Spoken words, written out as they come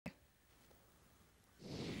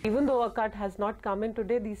Even though a cut has not come in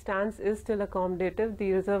today, the stance is still accommodative.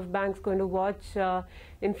 The Reserve Bank is going to watch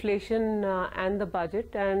inflation and the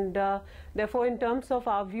budget, and therefore, in terms of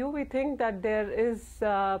our view, we think that there is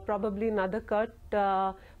probably another cut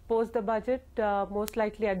post the budget, most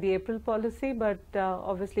likely at the April policy, but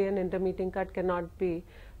obviously an intermeeting cut cannot be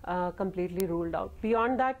completely ruled out.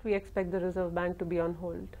 Beyond that, we expect the Reserve Bank to be on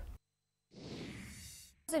hold.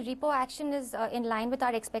 The repo action is in line with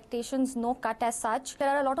our expectations, no cut as such. There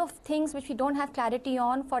are a lot of things which we don't have clarity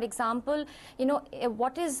on. For example,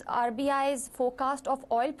 what is RBI's forecast of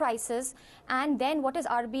oil prices, and then what is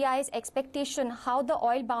RBI's expectation how the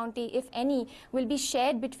oil bounty, if any, will be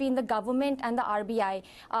shared between the government and the RBI.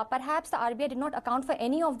 Perhaps the RBI did not account for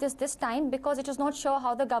any of this time because it is not sure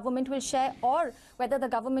how the government will share or whether the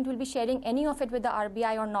government will be sharing any of it with the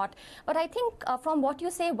RBI or not. But I think from what you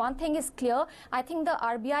say, one thing is clear. I think the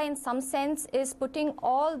RBI in some sense is putting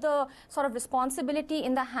all the sort of responsibility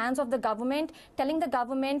in the hands of the government, telling the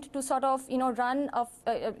government to sort of run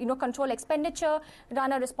control expenditure,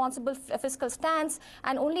 run a responsible fiscal stance,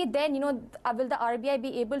 and only then will the RBI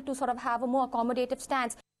be able to sort of have a more accommodative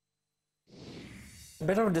stance. A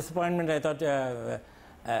bit of a disappointment, I thought.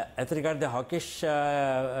 As regards the hawkish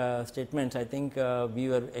statements, I think we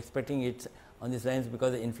were expecting it on these lines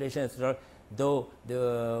because the inflation is, though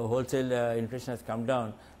the wholesale inflation has come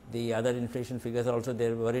down, the other inflation figures also,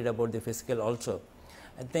 they're worried about the fiscal also.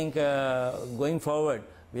 I think going forward,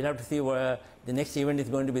 we'll have to see where the next event is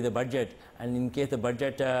going to be the budget, and in case the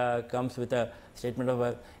budget comes with a statement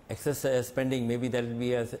of excess spending, maybe that will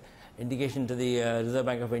be an indication to the Reserve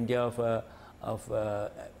Bank of India of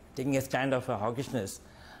taking a stand of hawkishness.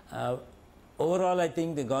 Overall, I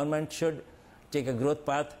think the government should take a growth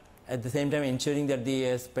path, at the same time ensuring that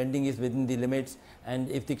the spending is within the limits, and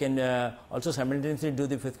if they can also simultaneously do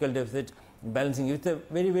the fiscal deficit balancing. It's a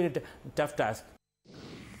very, very tough task.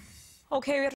 Okay.